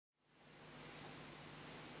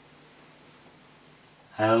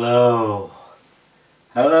Hello.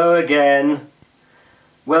 Hello again.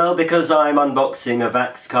 Well, because I'm unboxing a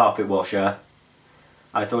Vax carpet washer,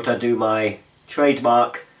 I thought I'd do my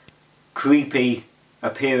trademark creepy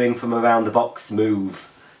appearing from around the box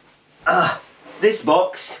move. This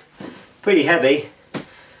box, pretty heavy,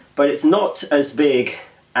 but it's not as big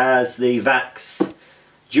as the Vax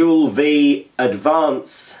Dual V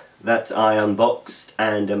Advance that I unboxed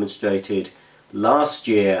and demonstrated last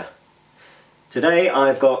year. Today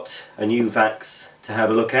I've got a new Vax to have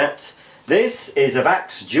a look at. This is a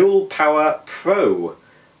Vax Dual Power Pro.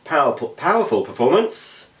 Powerful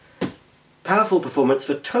performance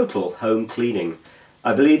for total home cleaning.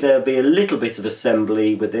 I believe there'll be a little bit of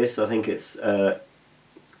assembly with this. I think it's a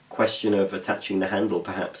question of attaching the handle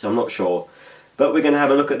perhaps, I'm not sure. But we're going to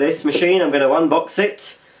have a look at this machine. I'm going to unbox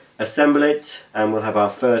it, assemble it, and we'll have our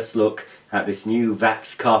first look at this new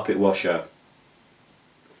Vax carpet washer.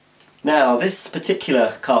 Now, this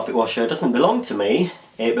particular carpet washer doesn't belong to me,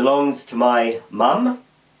 it belongs to my mum.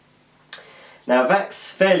 Now, Vax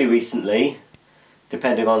fairly recently,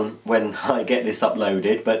 depending on when I get this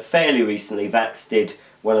uploaded, but fairly recently Vax did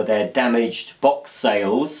one of their damaged box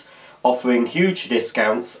sales, offering huge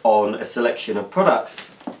discounts on a selection of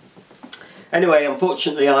products. Anyway,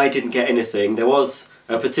 unfortunately I didn't get anything. There was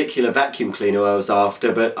a particular vacuum cleaner I was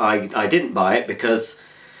after, but I didn't buy it because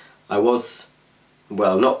I was,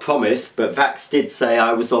 well, not promised, but Vax did say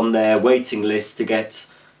I was on their waiting list to get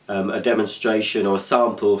a demonstration or a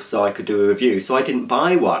sample so I could do a review. So I didn't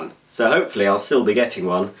buy one. So hopefully I'll still be getting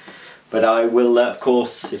one. But I will, of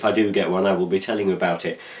course, if I do get one, I will be telling you about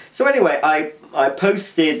it. So anyway, I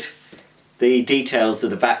posted the details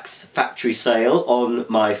of the Vax factory sale on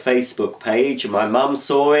my Facebook page, and my mum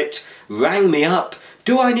saw it, rang me up,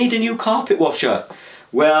 do I need a new carpet washer?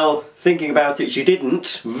 Well, thinking about it, she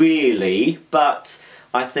didn't really, but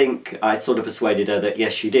I think I sort of persuaded her that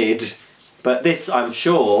yes, she did. But this, I'm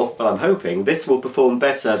sure, well, I'm hoping, this will perform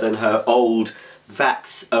better than her old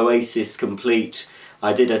Vax Oasis Complete.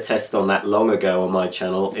 I did a test on that long ago on my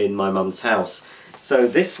channel in my mum's house. So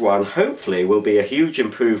this one, hopefully, will be a huge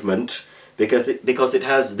improvement because it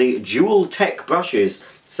has the DualTech brushes.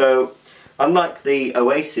 So, unlike the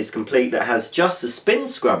Oasis Complete that has just the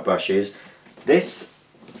SpinScrub brushes, this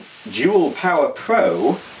Dual Power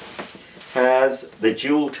Pro has the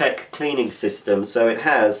DualTech cleaning system. So it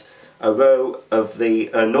has a row of the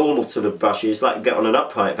normal sort of brushes like you get on an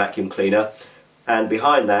upright vacuum cleaner, and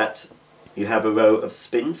behind that you have a row of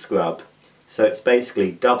SpinScrub. So it's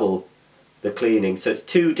basically double the cleaning. So it's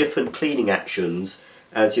two different cleaning actions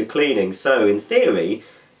as you're cleaning. So in theory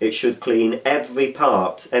it should clean every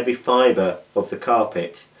part, every fibre of the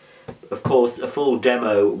carpet. Of course, a full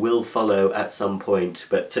demo will follow at some point,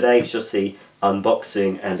 but today it's just the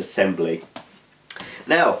unboxing and assembly.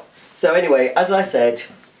 Now, so anyway, as I said,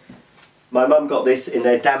 my mum got this in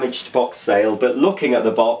their damaged box sale, but looking at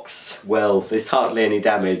the box, well, there's hardly any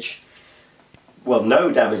damage. Well,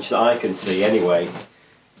 no damage that I can see anyway.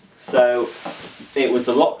 So it was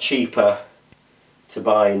a lot cheaper to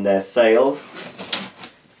buy in their sale.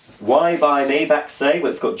 Why buy me, Vax say?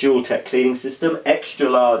 Well, it's got DualTech cleaning system, extra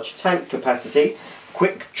large tank capacity,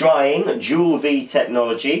 quick drying Dual V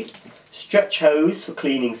technology, stretch hose for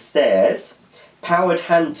cleaning stairs, powered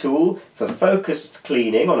hand tool for focused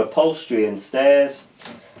cleaning on upholstery and stairs,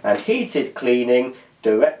 and heated cleaning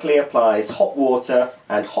directly applies hot water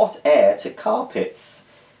and hot air to carpets.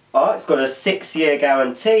 Oh, it's got a 6-year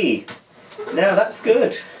guarantee. Now that's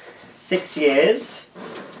good. 6 years.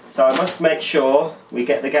 So I must make sure we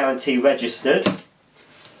get the guarantee registered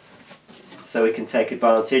so we can take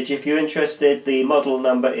advantage. If you're interested, the model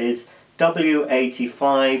number is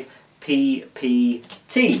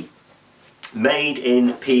W85PPT, made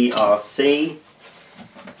in PRC.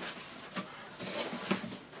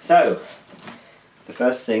 So, the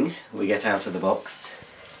first thing we get out of the box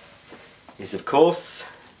is, of course,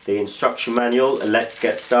 the instruction manual. Let's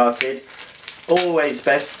get started. Always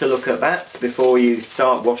best to look at that before you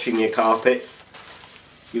start washing your carpets.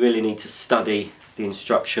 You really need to study the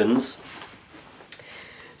instructions.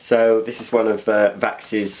 So this is one of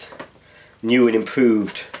Vax's new and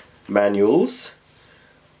improved manuals.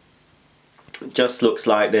 It just looks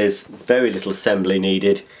like there's very little assembly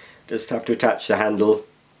needed. Just have to attach the handle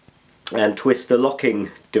and twist the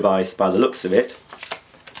locking device by the looks of it.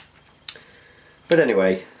 But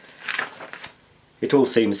anyway, it all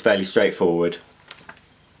seems fairly straightforward.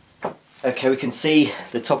 Okay, we can see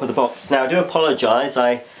the top of the box. Now I do apologise,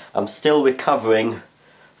 I'm still recovering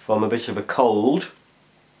from a bit of a cold,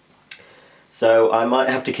 so I might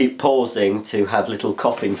have to keep pausing to have little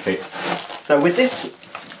coughing fits. So with this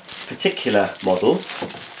particular model,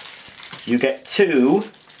 you get 2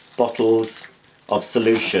 bottles of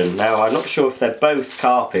solution. Now I'm not sure if they're both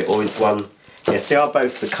carpet or is one... Yes, they are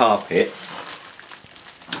both the carpets.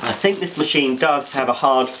 I think this machine does have a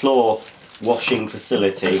hard floor washing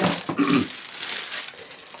facility.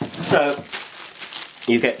 So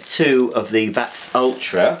you get 2 of the Vax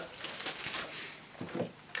Ultra,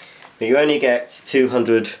 but you only get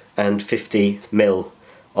 250 ml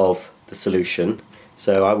of the solution.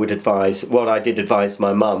 So I would advise, what I did advise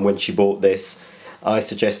my mum when she bought this, I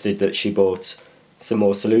suggested that she bought some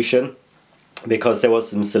more solution, because there was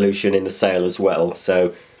some solution in the sale as well.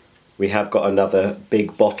 So we have got another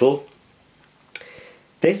big bottle.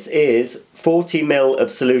 This is 40 ml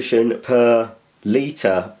of solution per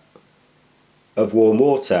litre of warm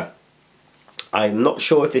water. I'm not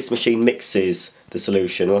sure if this machine mixes the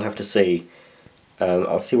solution, we'll have to see.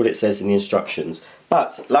 I'll see what it says in the instructions.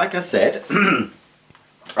 But like I said,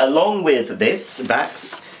 along with this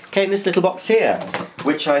Vax came this little box here,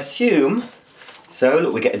 which I assume, so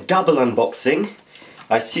look, we get a double unboxing,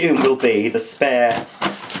 I assume will be the spare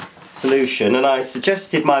solution. And I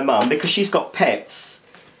suggested my mum, because she's got pets,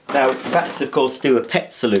 now Vax of course do a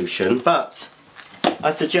pet solution, but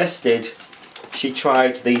I suggested she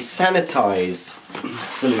tried the sanitize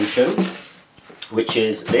solution, which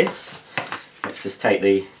is this. Let's just take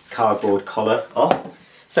the cardboard collar off.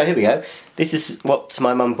 So here we go. This is what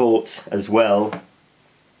my mum bought as well.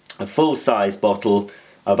 A full-size bottle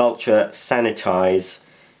of Ultra Sanitize.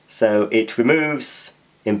 So it removes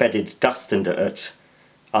embedded dust and dirt.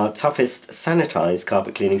 Our toughest sanitized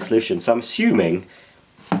carpet cleaning solution. So I'm assuming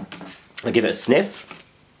I'll give it a sniff.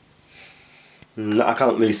 I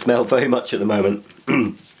can't really smell very much at the moment.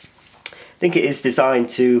 I think it is designed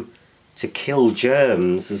to kill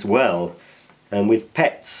germs as well. And with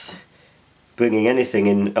pets bringing anything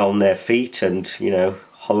in on their feet and, you know,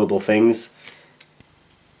 horrible things,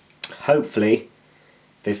 hopefully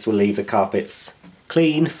this will leave the carpets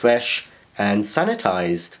clean, fresh and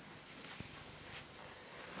sanitized.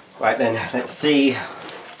 Right then, let's see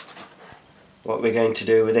what we're going to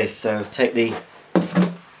do with this. So take the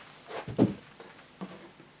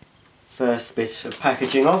first bit of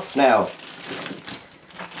packaging off. Now,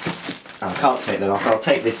 I can't take that off, I'll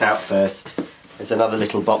take this out first. There's another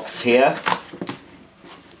little box here,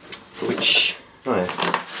 which,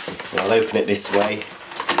 I'll open it this way.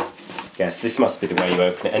 Yes, this must be the way you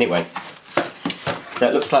open it anyway. So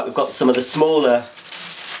it looks like we've got some of the smaller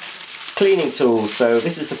cleaning tools. So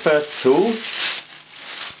this is the first tool.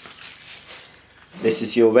 This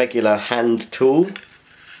is your regular hand tool.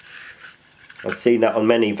 I've seen that on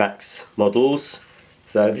many Vax models.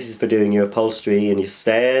 So this is for doing your upholstery and your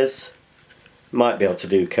stairs. Might be able to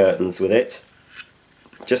do curtains with it.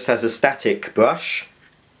 Just has a static brush.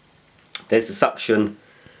 There's a suction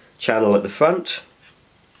channel at the front.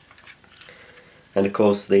 And of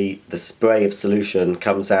course the spray of solution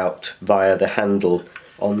comes out via the handle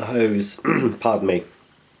on the hose. Pardon me.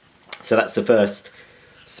 So that's the first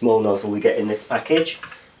small nozzle we get in this package.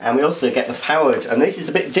 And we also get the powered, and this is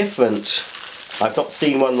a bit different. I've not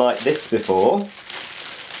seen one like this before.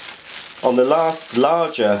 On the last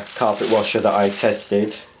larger carpet washer that I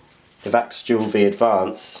tested, the Vax Dual V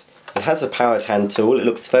Advance, it has a powered hand tool. It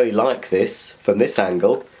looks very like this from this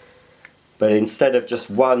angle, but instead of just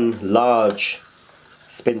one large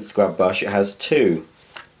SpinScrub brush, it has 2.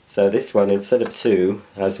 So this one, instead of 2,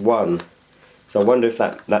 has 1. So I wonder if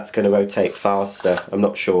that's going to rotate faster. I'm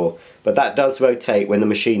not sure, but that does rotate when the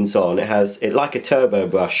machine's on. It like a turbo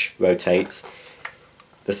brush rotates.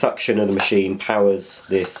 The suction of the machine powers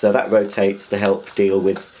this, so that rotates to help deal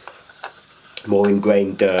with more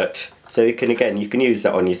ingrained dirt. So you can use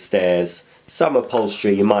that on your stairs. Some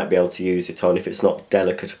upholstery you might be able to use it on if it's not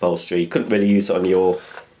delicate upholstery. You couldn't really use it on your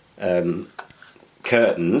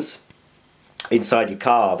curtains. Inside your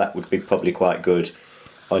car, that would be probably quite good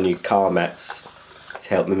on your car mats to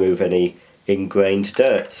help remove any ingrained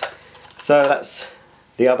dirt. So that's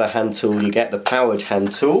the other hand tool you get, the powered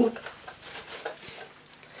hand tool.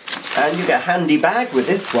 And you get a handy bag with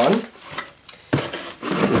this one.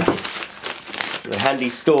 A handy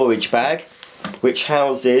storage bag which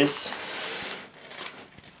houses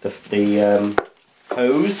the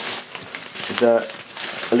hose. There's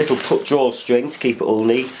a little drawstring to keep it all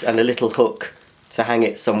neat, and a little hook to hang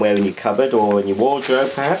it somewhere in your cupboard or in your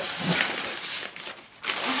wardrobe perhaps.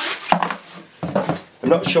 I'm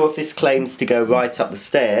not sure if this claims to go right up the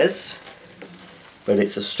stairs, but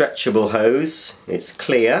it's a stretchable hose. It's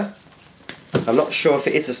clear. I'm not sure if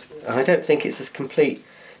it is I don't think it's as complete.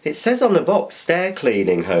 It says on the box stair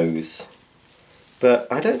cleaning hose, but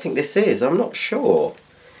I don't think this is. I'm not sure.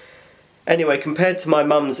 Anyway, compared to my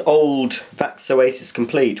mum's old Vax Oasis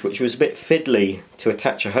Complete, which was a bit fiddly to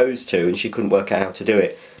attach a hose to and she couldn't work out how to do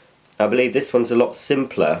it, I believe this one's a lot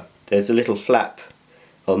simpler. There's a little flap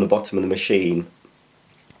on the bottom of the machine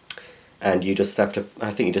and you just have to,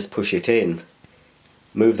 I think you just push it in.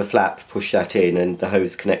 Move the flap, push that in, and the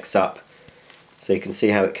hose connects up. So you can see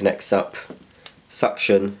how it connects up,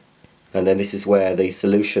 suction, and then this is where the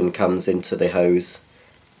solution comes into the hose.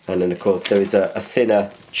 And then of course there is a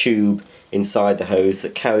thinner tube inside the hose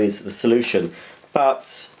that carries the solution.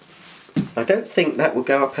 But I don't think that will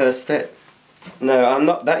go up her stair. No, I'm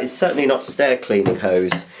not. That is certainly not stair cleaning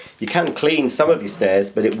hose. You can clean some of your stairs,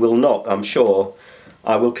 but it will not, I'm sure.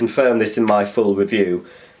 I will confirm this in my full review,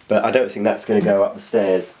 but I don't think that's going to go up the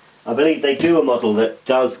stairs. I believe they do a model that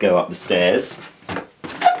does go up the stairs.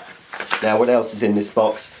 Now, what else is in this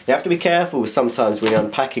box? You have to be careful sometimes when you're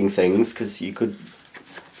unpacking things, because you could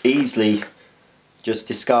easily just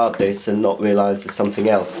discard this and not realise there's something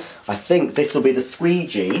else. I think this will be the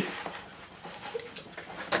squeegee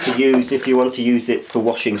to use if you want to use it for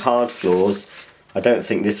washing hard floors. I don't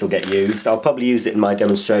think this will get used. I'll probably use it in my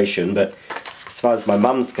demonstration, but as far as my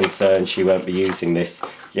mum's concerned, she won't be using this.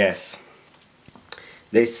 Yes,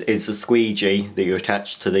 this is the squeegee that you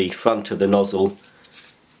attach to the front of the nozzle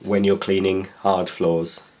when you're cleaning hard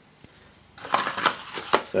floors.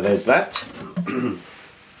 So there's that.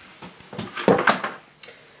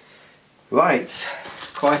 Right,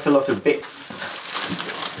 quite a lot of bits.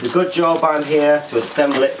 It's a good job I'm here to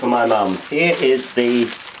assemble it for my mum. Here is the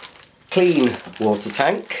clean water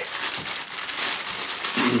tank.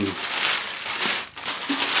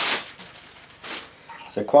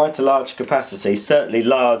 So quite a large capacity, certainly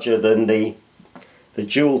larger than the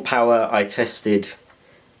dual power I tested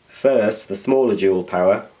first, the smaller dual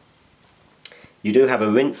power. You do have a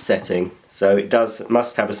rinse setting, so it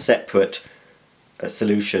must have a separate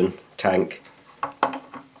solution tank.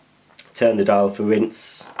 Turn the dial for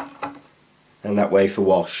rinse and that way for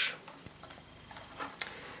wash.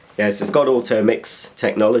 Yes, it's got auto mix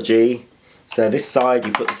technology. So this side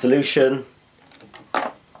you put the solution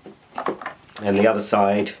and the other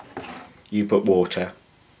side you put water.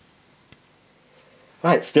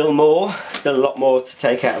 Right, still a lot more to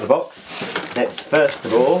take out of the box. Let's first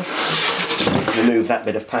of all remove that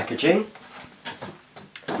bit of packaging.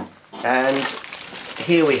 And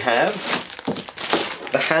here we have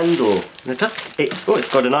the handle. It's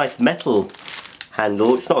got a nice metal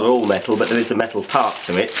handle. It's not all metal, but there is a metal part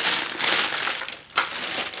to it.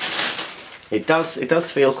 It does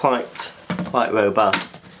feel quite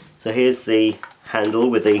robust. So here's the handle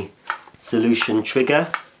with the solution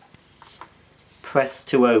trigger. Press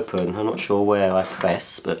to open. I'm not sure where I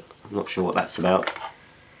press, but I'm not sure what that's about.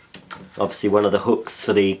 Obviously one of the hooks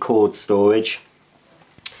for the cord storage.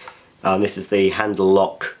 And this is the handle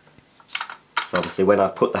lock. So obviously when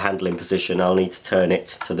I've put the handle in position, I'll need to turn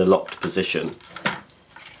it to the locked position.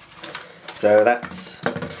 So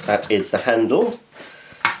that is the handle.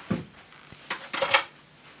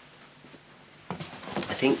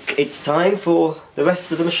 I think it's time for the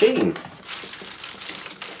rest of the machine.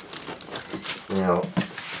 Now,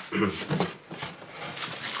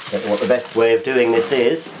 what the best way of doing this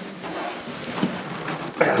is,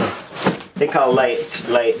 I think I'll lay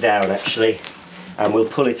it down actually, and we'll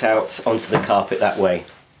pull it out onto the carpet that way.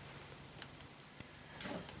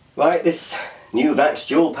 Right, this new Vax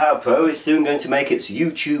Dual Power Pro is soon going to make its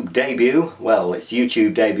YouTube debut. Well, its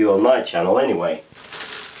YouTube debut on my channel anyway.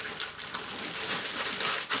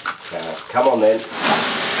 Now, come on then.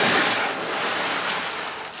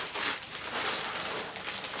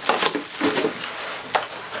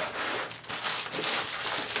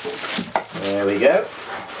 There we go.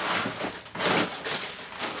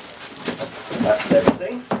 That's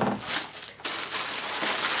everything.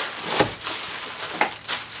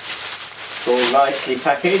 It's all nicely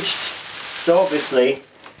packaged. So obviously,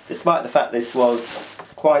 despite the fact this was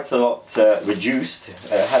quite a lot reduced,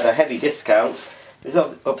 had a heavy discount, there's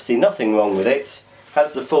obviously nothing wrong with it.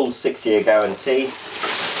 Has the full 6-year guarantee.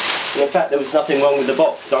 And in fact, there was nothing wrong with the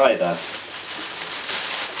box either.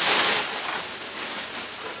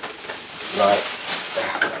 Right.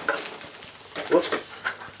 Whoops.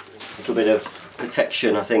 A little bit of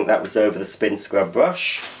protection, I think that was over the SpinScrub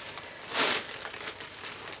brush.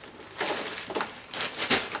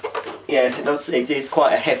 Yes, it is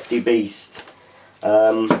quite a hefty beast.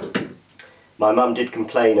 My mum did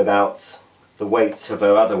complain about the weight of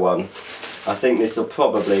her other one. I think this will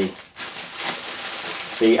probably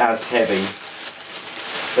be as heavy.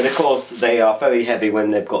 But of course they are very heavy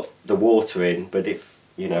when they've got the water in, but if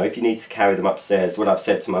you need to carry them upstairs, what I've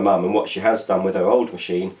said to my mum and what she has done with her old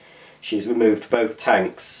machine, she's removed both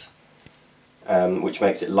tanks which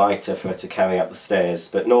makes it lighter for her to carry up the stairs.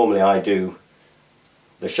 But normally I do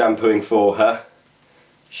the shampooing for her.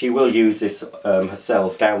 She will use this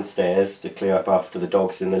herself downstairs to clear up after the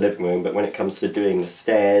dogs in the living room, but when it comes to doing the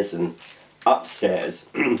stairs and upstairs,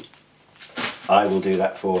 I will do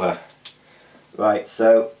that for her. Right,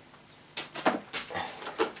 so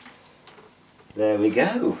there we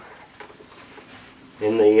go.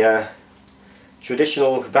 In the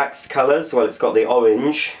traditional Vax colours, well, it's got the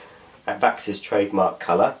orange, Vax's trademark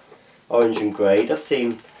colour, orange and grey. Does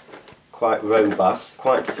seem quite robust,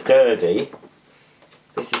 quite sturdy.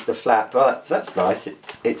 This is the flap. Well, that's nice.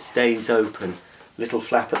 It stays open. Little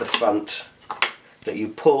flap at the front that you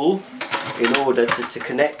pull in order to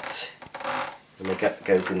connect, and it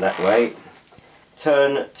goes in that way.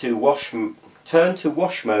 Turn to wash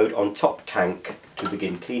mode on top tank to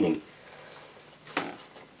begin cleaning.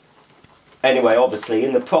 Anyway, obviously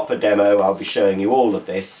in the proper demo I'll be showing you all of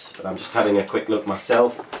this, but I'm just having a quick look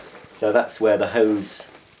myself. So that's where the hose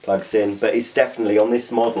plugs in, but it's definitely on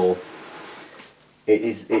this model.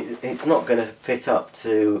 It's not going to fit up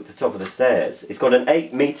to the top of the stairs. It's got an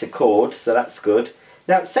 8-metre cord, so that's good.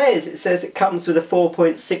 Now it says it comes with a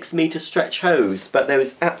 4.6-metre stretch hose, but there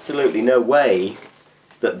is absolutely no way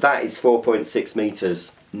that is 4.6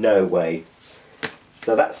 metres. No way.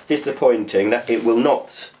 So that's disappointing. That it will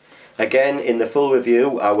not. Again, in the full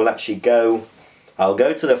review, I'll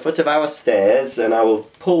go to the foot of our stairs and I will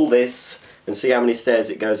pull this and see how many stairs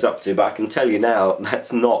it goes up to, but I can tell you now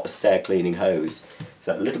that's not a stair cleaning hose.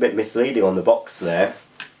 So a little bit misleading on the box there.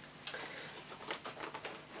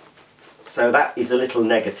 So that is a little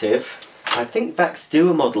negative. I think Vax do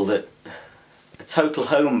a model that, a total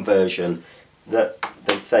home version, that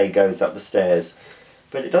they say goes up the stairs.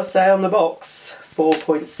 But it does say on the box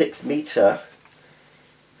 4.6 metre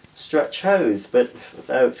stretch hose, but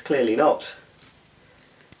no, it's clearly not.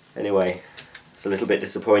 Anyway, it's a little bit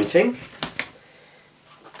disappointing.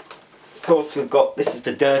 Of course, we've got, this is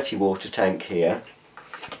the dirty water tank here.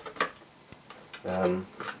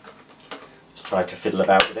 Just try to fiddle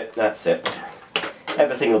about with it, that's it.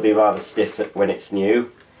 Everything will be rather stiff when it's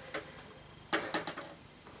new.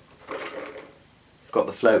 It's got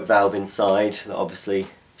the float valve inside that obviously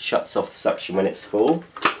shuts off the suction when it's full.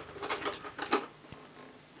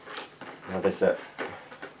 Now there's a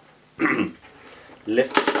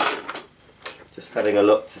lift. Just having a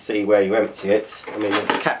look to see where you empty it. I mean, there's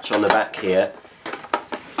a catch on the back here.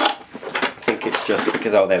 I think it's just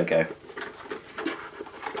because, oh, there we go.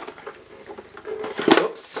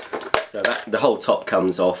 Oops. So that the whole top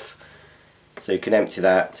comes off. So you can empty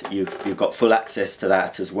that. You've got full access to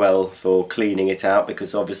that as well for cleaning it out,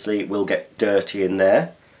 because obviously it will get dirty in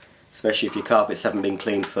there, especially if your carpets haven't been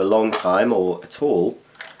cleaned for a long time or at all.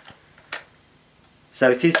 So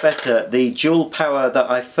it is better. The Dual Power that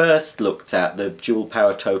I first looked at, the Dual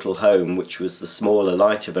Power Total Home, which was the smaller,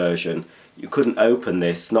 lighter version, you couldn't open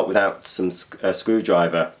this, not without some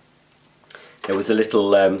screwdriver. There was a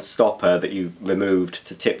little stopper that you removed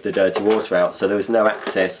to tip the dirty water out, so there was no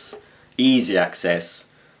access, easy access,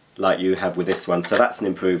 like you have with this one. So that's an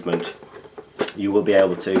improvement. You will be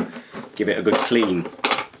able to give it a good clean.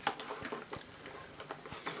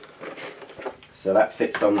 So that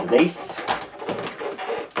fits underneath.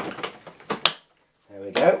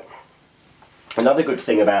 Go. Another good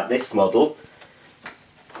thing about this model,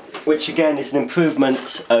 which again is an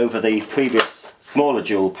improvement over the previous smaller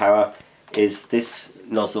Dual Power, is this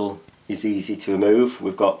nozzle is easy to remove.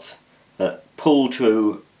 We've got a pull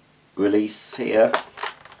to release here.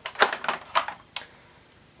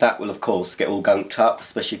 That will of course get all gunked up,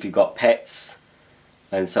 especially if you've got pets,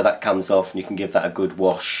 and so that comes off and you can give that a good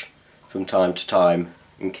wash from time to time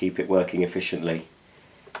and keep it working efficiently.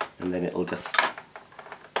 And then it'll just,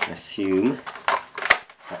 I assume,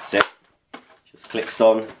 that's it, just clicks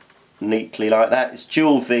on neatly like that. It's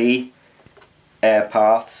dual V air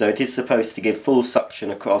path, so it is supposed to give full suction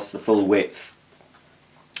across the full width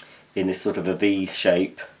in this sort of a V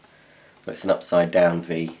shape, but it's an upside down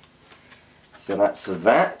V. So that's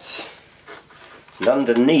that. And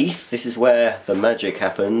underneath, this is where the magic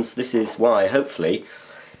happens. This is why hopefully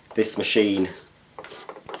this machine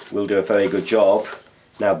will do a very good job.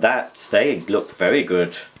 Now that, they look very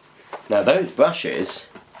good. Now those brushes,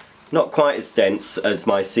 not quite as dense as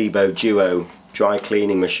my Sebo Duo dry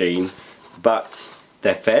cleaning machine, but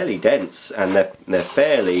they're fairly dense and they're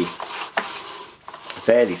fairly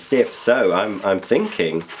stiff. So I'm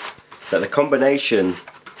thinking that the combination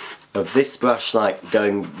of this brush, like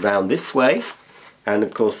going round this way, and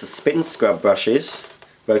of course the SpinScrub brushes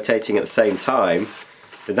rotating at the same time,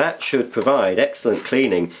 that should provide excellent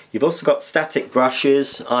cleaning. You've also got static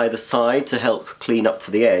brushes either side to help clean up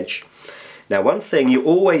to the edge. Now, one thing you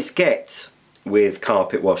always get with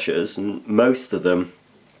carpet washers, and most of them,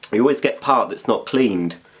 you always get part that's not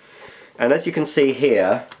cleaned. And as you can see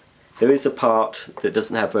here, there is a part that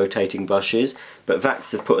doesn't have rotating brushes, but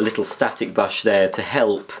Vax have put a little static brush there to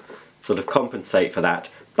help sort of compensate for that.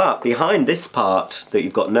 But behind this part that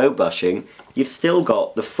you've got no brushing, you've still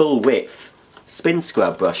got the full width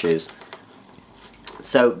SpinScrub brushes.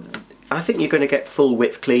 So I think you're going to get full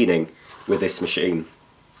width cleaning with this machine.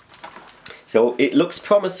 So it looks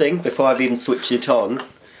promising before I've even switched it on.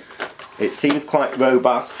 It seems quite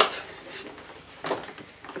robust.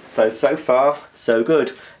 So far, so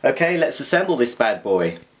good. Okay, let's assemble this bad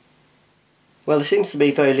boy. Well, there seems to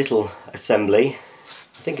be very little assembly.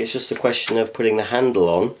 I think it's just a question of putting the handle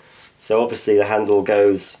on. So obviously the handle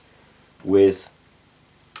goes with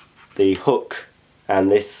the hook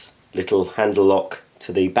and this little handle lock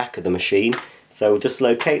to the back of the machine. So we'll just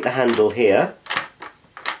locate the handle here.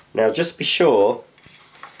 Now just be sure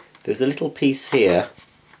there's a little piece here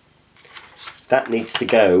that needs to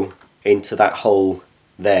go into that hole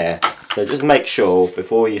there. So just make sure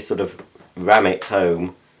before you sort of ram it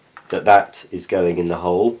home that that is going in the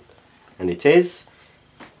hole, and it is.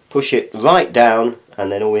 Push it right down,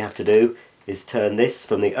 and then all we have to do is turn this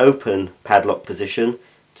from the open padlock position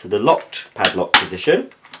to the locked padlock position,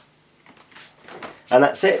 and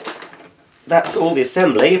that's it. That's all the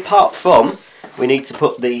assembly, apart from we need to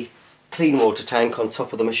put the clean water tank on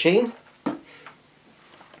top of the machine.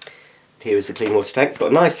 Here is the clean water tank. It's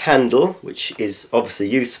got a nice handle, which is obviously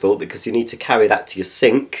useful because you need to carry that to your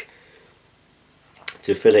sink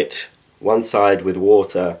to fill it one side with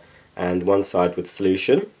water and one side with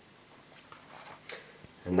solution.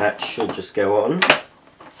 And that should just go on.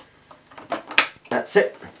 That's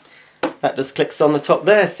it. That just clicks on the top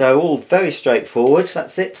there, so all very straightforward.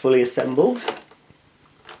 That's it, fully assembled.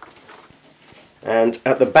 And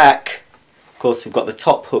at the back, of course, we've got the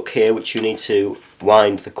top hook here, which you need to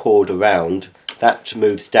wind the cord around. That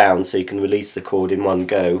moves down so you can release the cord in one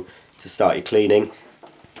go to start your cleaning.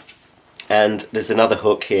 And there's another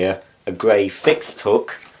hook here, a grey fixed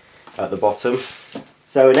hook at the bottom.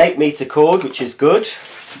 So an 8-metre cord, which is good.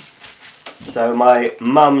 So my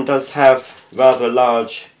mum does have rather a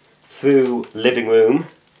large through living room,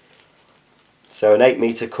 so an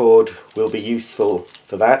 8-metre cord will be useful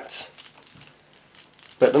for that.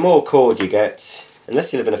 But the more cord you get,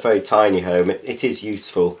 unless you live in a very tiny home, it is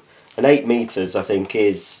useful. And 8 metres I think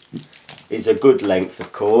is a good length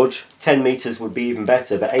of cord. 10 metres would be even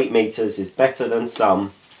better, but 8 metres is better than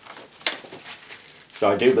some.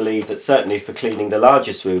 So I do believe that certainly for cleaning the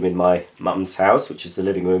largest room in my mum's house, which is the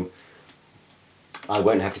living room, I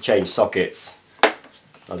won't have to change sockets.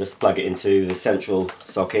 I'll just plug it into the central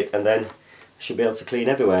socket and then I should be able to clean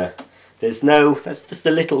everywhere. There's no, that's just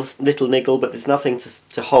a little niggle, but there's nothing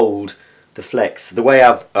to hold the flex. The way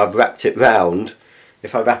I've wrapped it round,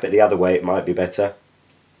 if I wrap it the other way it might be better.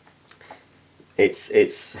 It's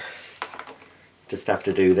just have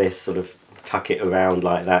to do this, sort of tuck it around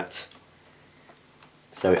like that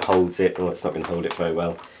so it holds it. Oh, it's not going to hold it very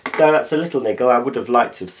well. So that's a little niggle. I would have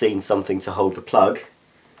liked to have seen something to hold the plug.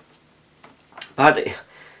 But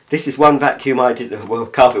this is one vacuum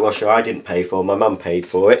carpet washer I didn't pay for. My mum paid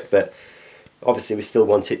for it, but obviously we still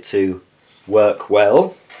want it to work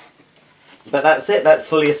well. But that's it. That's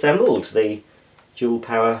fully assembled, the Dual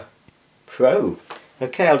Power Pro.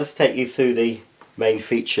 Okay, I'll just take you through the main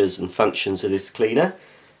features and functions of this cleaner,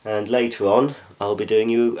 and later on I'll be doing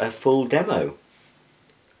you a full demo.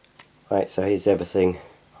 Right, so here's everything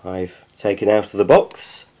I've taken out of the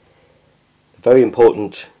box. A very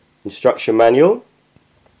important instruction manual,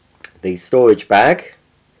 the storage bag,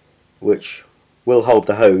 which will hold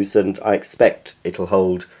the hose, and I expect it'll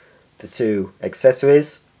hold the 2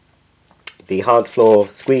 accessories, the hard floor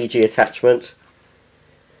squeegee attachment,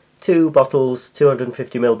 2 bottles,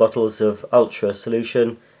 250ml bottles of ultra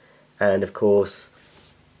solution, and of course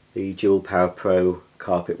the Dual Power Pro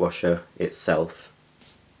carpet washer itself.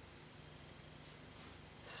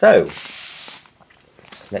 So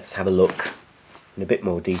let's have a look in a bit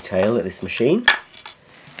more detail at this machine.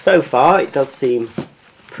 So far it does seem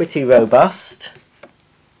pretty robust,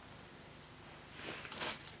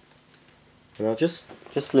 and I'll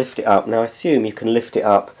just lift it up. Now I assume you can lift it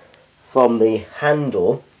up from the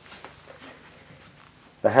handle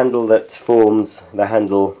that forms the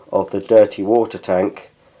handle of the dirty water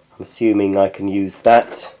tank. I'm assuming I can use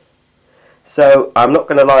that. So I'm not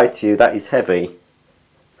going to lie to you, that is heavy.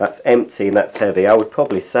 That's empty and that's heavy. I would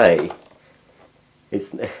probably say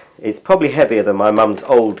it's probably heavier than my mum's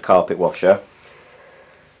old carpet washer.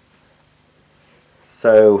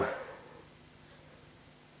 So,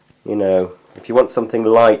 you know, if you want something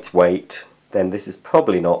lightweight, then this is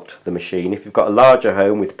probably not the machine. If you've got a larger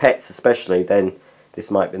home with pets especially, then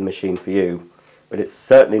this might be the machine for you. But it's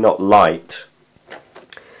certainly not light.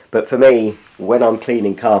 But for me, when I'm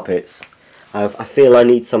cleaning carpets, I feel I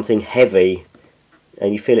need something heavy,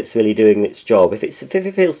 and you feel it's really doing its job. If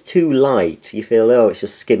it feels too light, you feel, oh, it's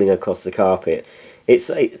just skimming across the carpet.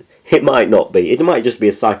 It might not be. It might just be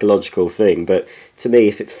a psychological thing, but to me,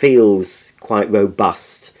 if it feels quite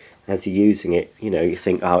robust as you're using it, you know, you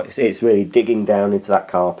think, oh, it's really digging down into that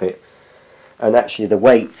carpet. And actually the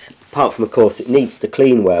weight, apart from, of course, it needs to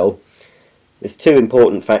clean well, there's two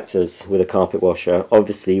important factors with a carpet washer.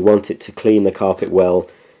 Obviously, you want it to clean the carpet well,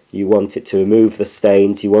 you want it to remove the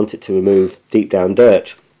stains, you want it to remove deep down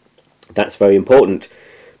dirt. That's very important.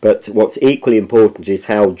 But what's equally important is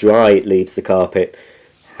how dry it leaves the carpet,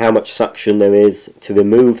 how much suction there is to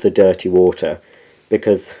remove the dirty water,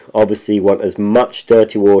 because obviously you want as much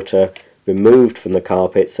dirty water removed from the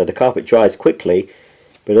carpet so the carpet dries quickly,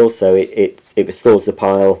 but also it restores the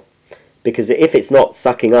pile, because if it's not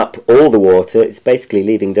sucking up all the water, it's basically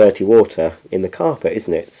leaving dirty water in the carpet,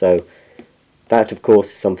 isn't it? So that, of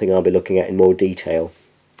course, is something I'll be looking at in more detail.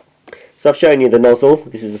 So I've shown you the nozzle.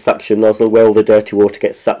 This is a suction nozzle where all the dirty water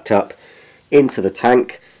gets sucked up into the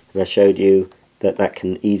tank, and I showed you that that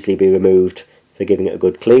can easily be removed for giving it a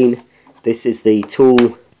good clean. This is the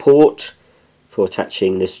tool port for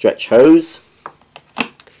attaching the stretch hose.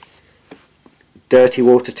 Dirty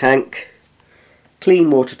water tank,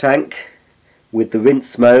 clean water tank with the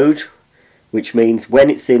rinse mode, which means when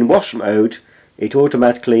it's in wash mode, it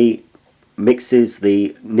automatically mixes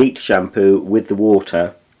the neat shampoo with the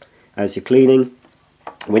water as you're cleaning.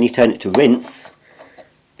 When you turn it to rinse,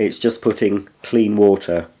 it's just putting clean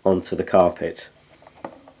water onto the carpet.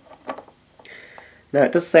 Now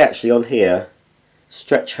it does say actually on here,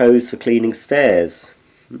 stretch hose for cleaning stairs.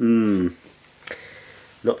 Not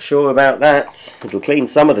sure about that. It'll clean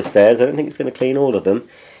some of the stairs, I don't think it's going to clean all of them.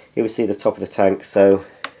 Here we see the top of the tank, so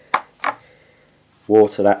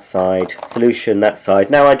water that side, solution that side.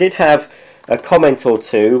 Now I did have a comment or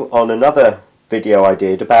two on another video I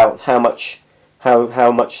did about how much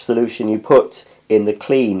solution you put in the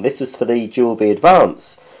clean. This was for the Dual V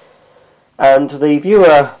Advance, and the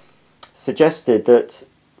viewer suggested that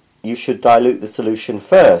you should dilute the solution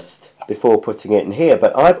first before putting it in here,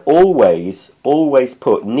 but I've always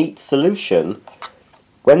put neat solution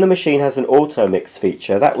when the machine has an auto mix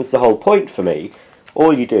feature. That was the whole point for me.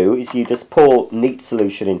 All you do is you just pour neat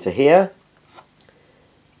solution into here,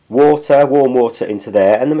 water, warm water into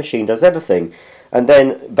there, and the machine does everything. And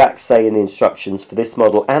then Vax say in the instructions for this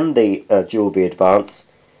model and the Dual V Advance,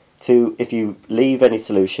 if you leave any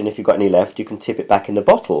solution, if you've got any left, you can tip it back in the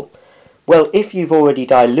bottle. Well, if you've already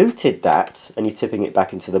diluted that and you're tipping it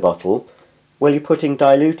back into the bottle, well, you're putting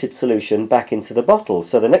diluted solution back into the bottle.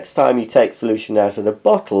 So the next time you take solution out of the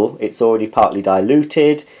bottle, it's already partly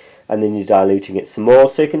diluted, and then you're diluting it some more.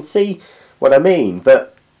 So you can see what I mean.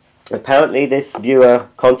 But apparently this viewer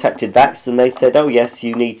contacted Vax and they said, oh yes,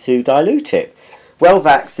 you need to dilute it. Well,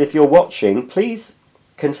 Vax, if you're watching, please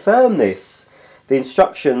confirm this. The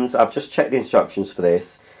instructions, I've just checked the instructions for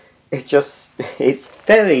this. It doesn't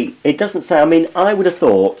say, I mean, I would have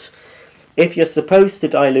thought if you're supposed to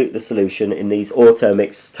dilute the solution in these auto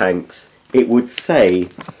mix tanks, it would say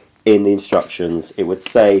in the instructions, it would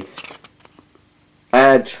say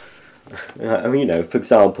add, you know, for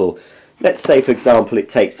example, let's say for example it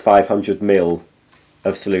takes 500 ml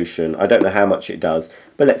of solution. I don't know how much it does,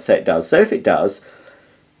 but let's say it does. So if it does,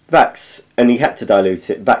 Vax, and you had to dilute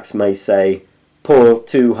it, Vax may say pour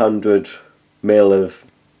 200 ml of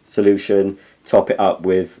solution, top it up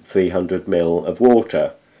with 300 ml of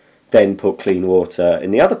water, then put clean water in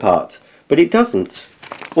the other part. But it doesn't.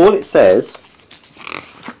 All it says,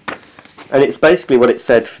 and it's basically what it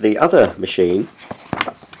said for the other machine.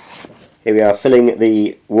 Here we are filling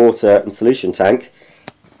the water and solution tank.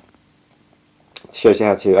 It shows you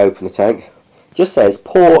how to open the tank. It just says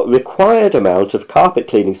pour required amount of carpet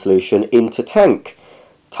cleaning solution into tank.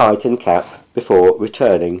 Tighten cap before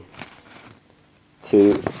returning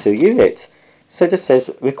to unit. So it just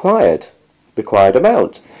says required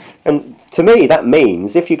amount. And to me that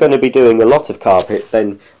means if you're going to be doing a lot of carpet,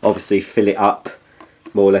 then obviously fill it up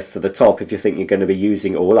more or less to the top if you think you're going to be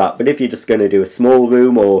using it all up. But if you're just going to do a small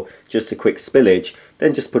room or just a quick spillage,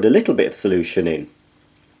 then just put a little bit of solution in.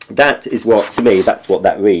 That is what, to me, that's what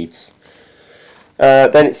that reads.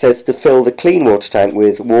 Then it says to fill the clean water tank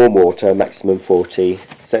with warm water, maximum 40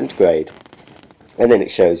 centigrade. And then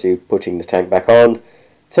it shows you putting the tank back on,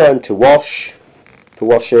 turn to wash for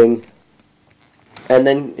washing, and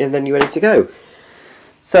then you're ready to go.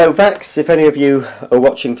 So Vax, if any of you are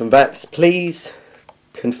watching from Vax, please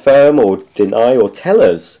confirm or deny or tell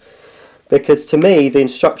us, because to me the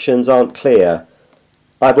instructions aren't clear.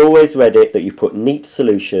 I've always read it that you put neat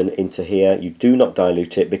solution into here, you do not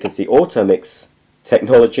dilute it, because the Automix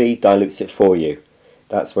technology dilutes it for you.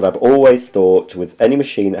 That's what I've always thought with any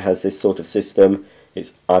machine that has this sort of system.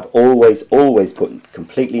 I've always put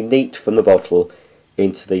completely neat from the bottle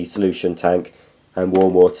into the solution tank and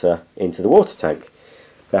warm water into the water tank.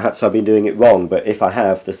 Perhaps I've been doing it wrong, but if I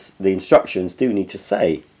have, the instructions do need to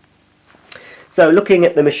say. So looking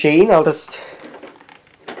at the machine, I'll just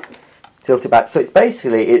tilt it back. So it's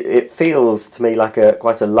basically, it feels to me like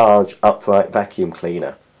quite a large upright vacuum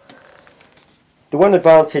cleaner. The one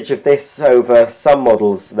advantage of this over some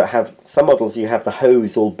models you have the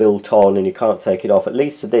hose all built on and you can't take it off. At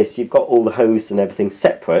least with this, you've got all the hose and everything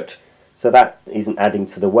separate, so that isn't adding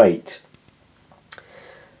to the weight.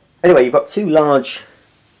 Anyway, you've got two large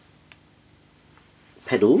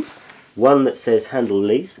pedals. One that says handle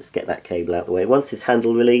release. Let's get that cable out of the way. One says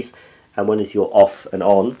handle release, and one is your off and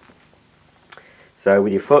on. So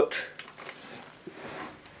with your foot,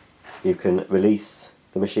 you can release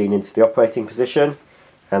the machine into the operating position,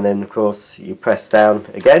 and then of course you press down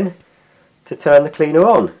again to turn the cleaner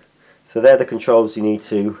on. So they're the controls you need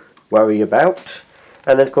to worry about.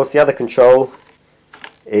 And then of course the other control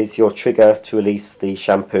is your trigger to release the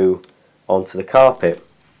shampoo onto the carpet.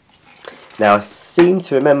 Now I seem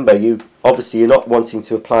to remember obviously you're not wanting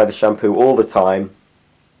to apply the shampoo all the time.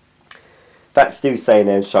 Vax do say in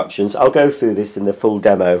their instructions. I'll go through this in the full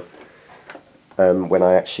demo when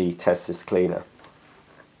I actually test this cleaner.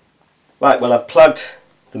 Right, well, I've plugged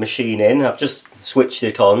the machine in. I've just switched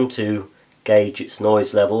it on to gauge its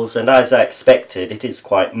noise levels, and as I expected, it is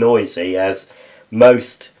quite noisy, as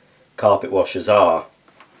most carpet washers are.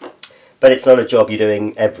 But it's not a job you're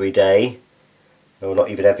doing every day, or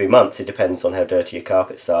not even every month. It depends on how dirty your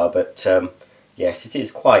carpets are, but yes, it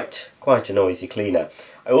is quite a noisy cleaner.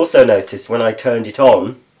 I also noticed when I turned it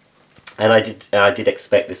on, and I did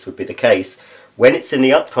expect this would be the case, when it's in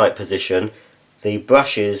the upright position, the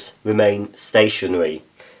brushes remain stationary,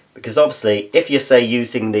 because obviously if you're, say,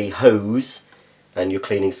 using the hose and you're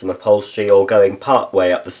cleaning some upholstery or going part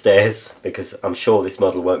way up the stairs, because I'm sure this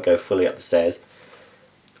model won't go fully up the stairs,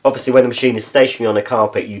 obviously when the machine is stationary on a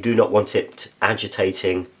carpet you do not want it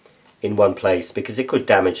agitating in one place, because it could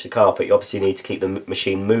damage the carpet. You obviously need to keep the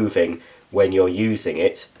machine moving when you're using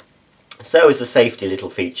it. So as a safety little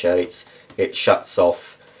feature, it shuts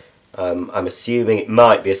off. I'm assuming it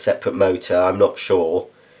might be a separate motor, I'm not sure,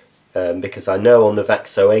 because I know on the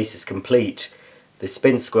Vax Oasis Complete the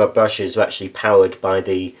SpinScrub brushes were actually powered by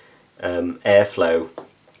the airflow.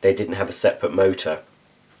 They didn't have a separate motor,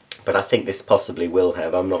 but I think this possibly will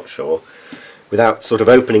have, I'm not sure, without sort of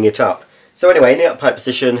opening it up. So anyway, in the upright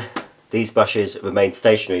position these brushes remain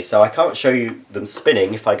stationary, so I can't show you them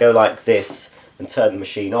spinning. If I go like this and turn the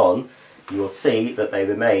machine on, you will see that they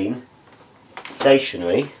remain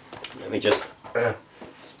stationary. Let me just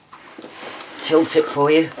tilt it for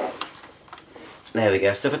you. There we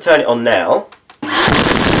go. So if I turn it on now,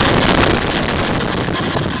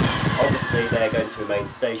 obviously they're going to remain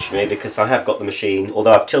stationary because I have got the machine,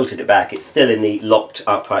 although I've tilted it back, it's still in the locked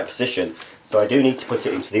upright position. So I do need to put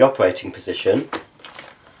it into the operating position.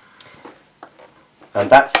 And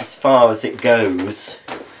that's as far as it goes.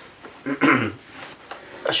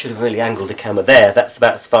 I should have really angled the camera there. That's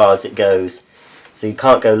about as far as it goes. So you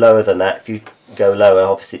can't go lower than that. If you go lower,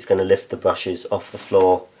 obviously it's going to lift the brushes off the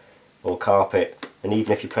floor or carpet, and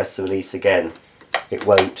even if you press the release again it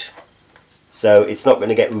won't. So it's not going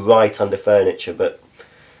to get right under furniture, but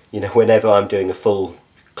you know, whenever I'm doing a full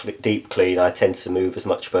deep clean I tend to move as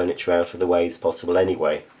much furniture out of the way as possible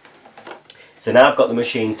anyway. So now I've got the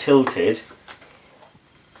machine tilted,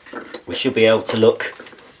 we should be able to look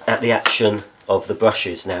at the action of the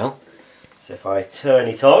brushes now. So if I turn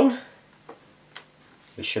it on,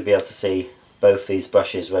 we should be able to see both these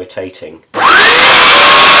brushes rotating.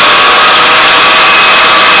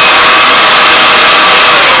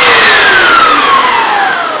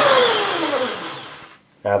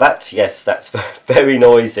 Now that, yes, that's very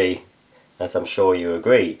noisy, as I'm sure you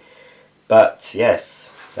agree. But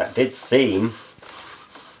yes, that did seem...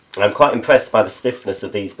 I'm quite impressed by the stiffness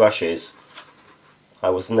of these brushes. I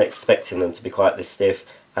wasn't expecting them to be quite this stiff.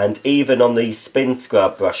 And even on these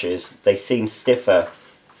SpinScrub brushes, they seem stiffer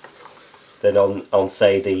than on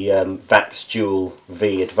say the Vax Dual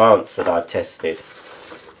V Advanced that I've tested.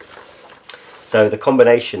 So the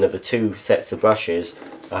combination of the two sets of brushes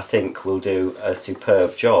I think will do a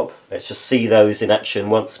superb job. Let's just see those in action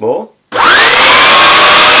once more.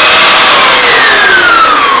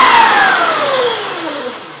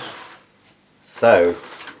 So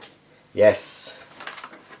yes,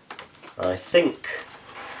 I think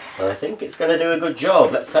it's going to do a good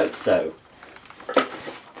job. Let's hope so.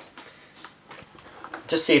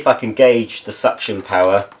 Just see if I can gauge the suction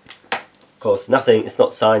power. Of course, it's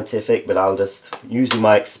not scientific, but I'll just, using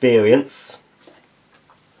my experience,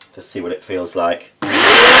 just see what it feels like.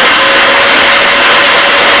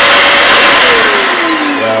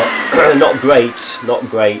 Well, not great, not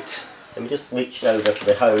great. Let me just reach over for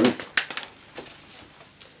the hose.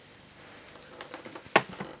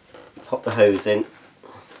 Pop the hose in.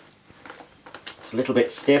 It's a little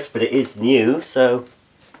bit stiff, but it is new, so...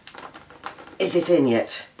 Is it in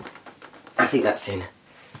yet? I think that's in.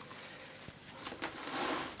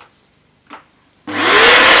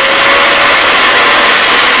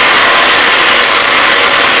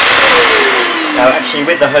 Now actually,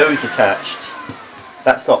 with the hose attached,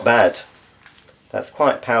 that's not bad. That's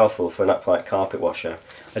quite powerful for an upright carpet washer.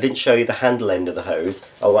 I didn't show you the handle end of the hose.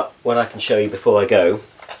 Oh, what I can show you before I go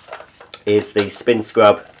is the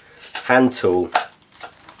SpinScrub hand tool.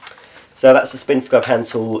 So that's the SpinScrub hand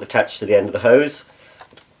tool attached to the end of the hose.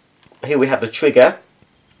 Here we have the trigger.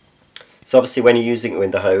 So obviously when you're using it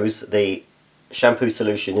with the hose, the shampoo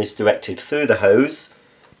solution is directed through the hose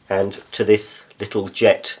and to this little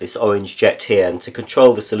jet, this orange jet here. And to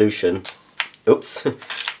control the solution, oops,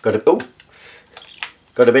 got a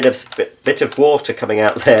bit of water coming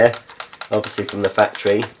out there, obviously from the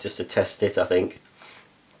factory, just to test it. I think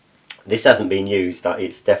this hasn't been used,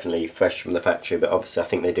 it's definitely fresh from the factory, but obviously I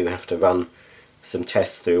think they do have to run some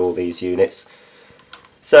tests through all these units.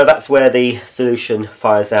 So that's where the solution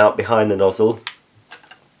fires out behind the nozzle.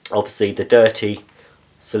 Obviously the dirty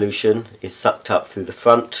solution is sucked up through the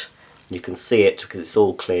front. You can see it because it's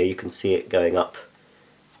all clear, you can see it going up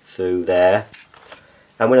through there.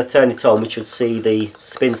 And when I turn it on, we should see the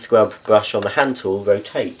SpinScrub brush on the hand tool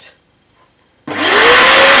rotate.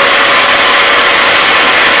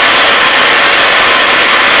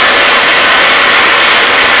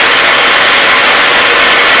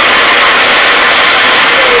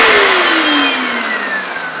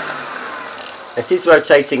 It is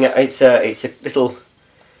rotating. It's a little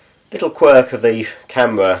quirk of the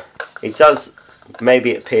camera. It does,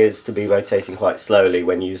 maybe it appears to be rotating quite slowly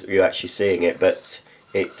when you're actually seeing it, but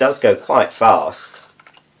it does go quite fast.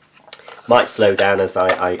 Might slow down as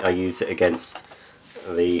I use it against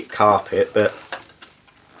the carpet, but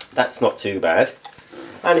that's not too bad.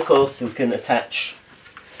 And of course we can attach,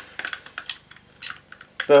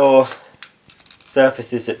 for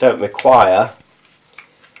surfaces that don't require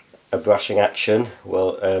a brushing action,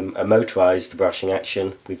 well, a motorised brushing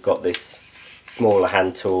action, we've got this smaller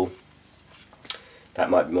hand tool that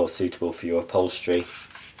might be more suitable for your upholstery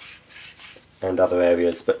and other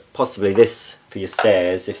areas, but possibly this for your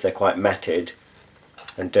stairs if they're quite matted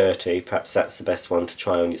and dirty. Perhaps that's the best one to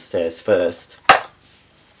try on your stairs first.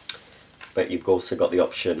 But you've also got the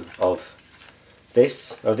option of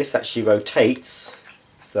this. Oh, this actually rotates,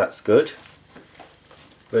 so that's good.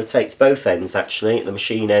 Rotates both ends actually, the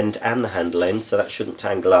machine end and the handle end, so that shouldn't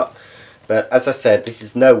tangle up. But as I said, this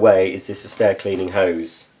is no way is this a stair cleaning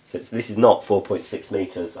hose. So this is not 4.6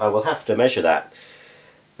 meters. I will have to measure that.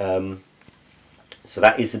 So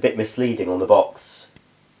that is a bit misleading on the box.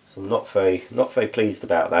 So I'm not very pleased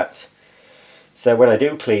about that. So when I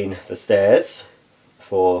do clean the stairs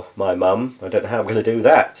for my mum, I don't know how I'm going to do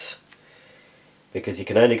that, because you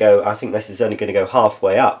can only go, I think this is only going to go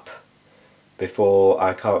halfway up before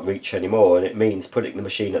I can't reach anymore, and it means putting the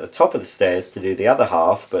machine at the top of the stairs to do the other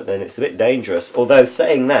half, but then it's a bit dangerous. Although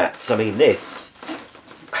saying that, I mean this,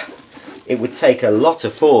 it would take a lot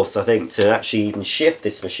of force I think to actually even shift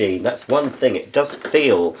this machine. That's one thing, it does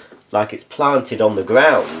feel like it's planted on the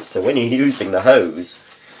ground, so when you're using the hose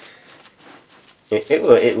it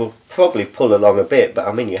will probably pull along a bit, but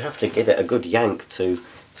I mean you have to give it a good yank to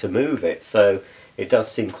move it, so it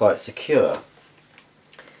does seem quite secure.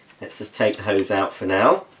 Let's just take the hose out for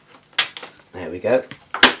now. There we go.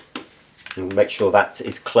 And make sure that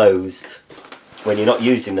is closed when you're not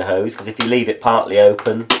using the hose, because if you leave it partly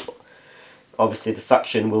open, obviously the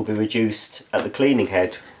suction will be reduced at the cleaning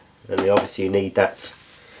head, and obviously you need that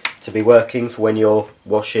to be working for when you're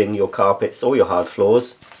washing your carpets or your hard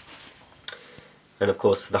floors. And of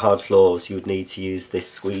course for the hard floors you would need to use this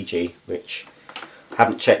squeegee, which I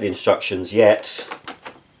haven't checked the instructions yet,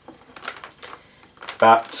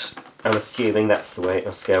 but I'm assuming that's the way it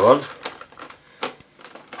must go on.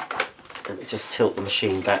 Let me just tilt the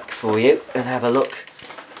machine back for you and have a look.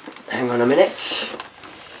 Hang on a minute.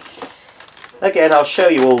 Again, I'll show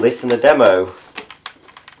you all this in the demo.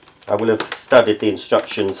 I will have studied the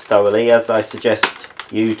instructions thoroughly, as I suggest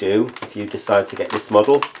you do if you decide to get this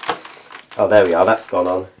model. Oh, there we are, that's gone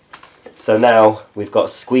on. So now we've got a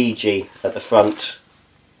squeegee at the front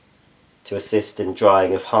to assist in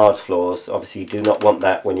drying of hard floors. Obviously you do not want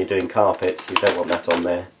that when you're doing carpets, you don't want that on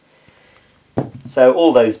there. So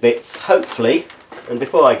all those bits, hopefully, and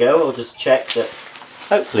before I go I'll just check that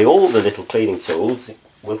hopefully all the little cleaning tools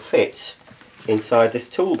will fit inside this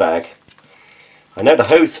tool bag. I know the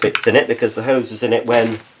hose fits in it because the hose was in it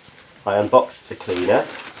when I unboxed the cleaner.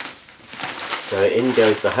 So in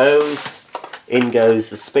goes the hose, in goes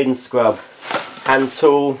the SpinScrub hand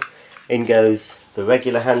tool, in goes the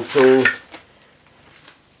regular hand tool,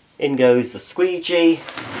 in goes the squeegee,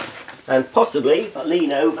 and possibly, if I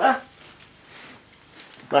lean over,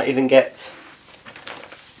 might even get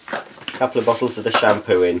a couple of bottles of the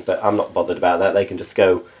shampoo in, but I'm not bothered about that, they can just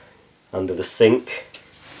go under the sink.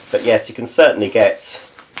 But yes, you can certainly get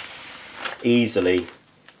easily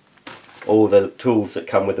all the tools that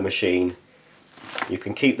come with the machine. You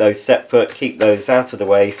can keep those separate, keep those out of the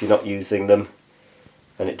way if you're not using them,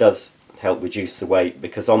 and it does help reduce the weight,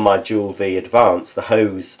 because on my Dual V Advance the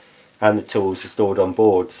hose and the tools are stored on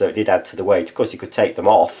board, so it did add to the weight. Of course you could take them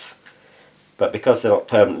off, but because they're not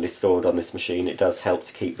permanently stored on this machine it does help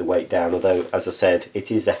to keep the weight down, although as I said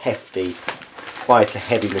it is a hefty, quite a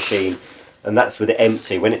heavy machine, and that's with it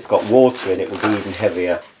empty. When it's got water in it will be even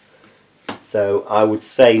heavier. So I would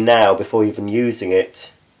say now, before even using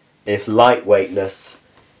it, if lightweightness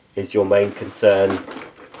is your main concern,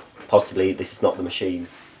 possibly this is not the machine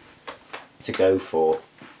to go for.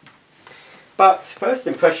 But first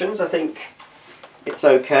impressions, I think it's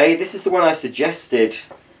okay. This is the one I suggested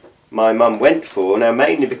my mum went for, now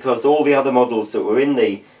mainly because all the other models that were in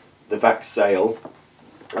the Vax sale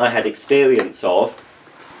I had experience of,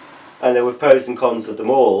 and there were pros and cons of them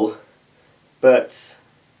all, but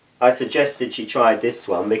I suggested she tried this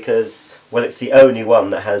one because, well, it's the only one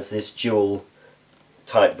that has this dual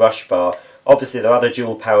type brush bar. Obviously there are other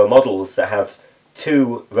dual power models that have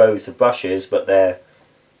 2 rows of brushes, but they're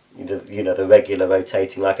you know the regular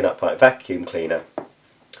rotating like an upright vacuum cleaner.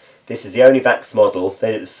 This is the only Vax model.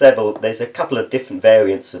 There's a couple of different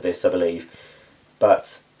variants of this I believe,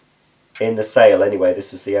 but in the sale anyway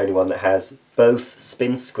this was the only one that has both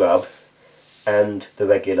SpinScrub and the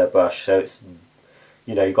regular brush, so it's,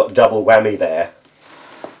 you know, you've got double whammy there.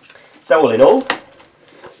 So all in all,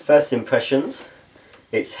 first impressions,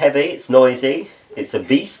 it's heavy, it's noisy, it's a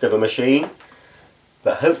beast of a machine,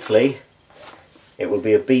 but hopefully it will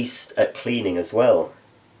be a beast at cleaning as well.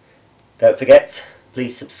 Don't forget,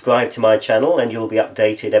 please subscribe to my channel and you'll be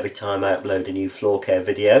updated every time I upload a new floor care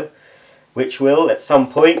video, which will at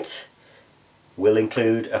some point will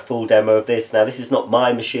include a full demo of this. Now this is not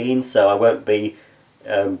my machine, so I won't be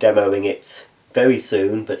demoing it very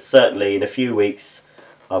soon, but certainly in a few weeks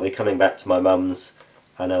I'll be coming back to my mum's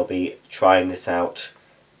and I'll be trying this out,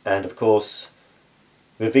 and of course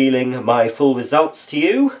revealing my full results to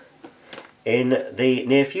you in the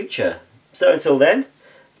near future. So until then,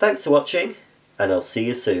 thanks for watching and I'll see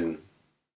you soon.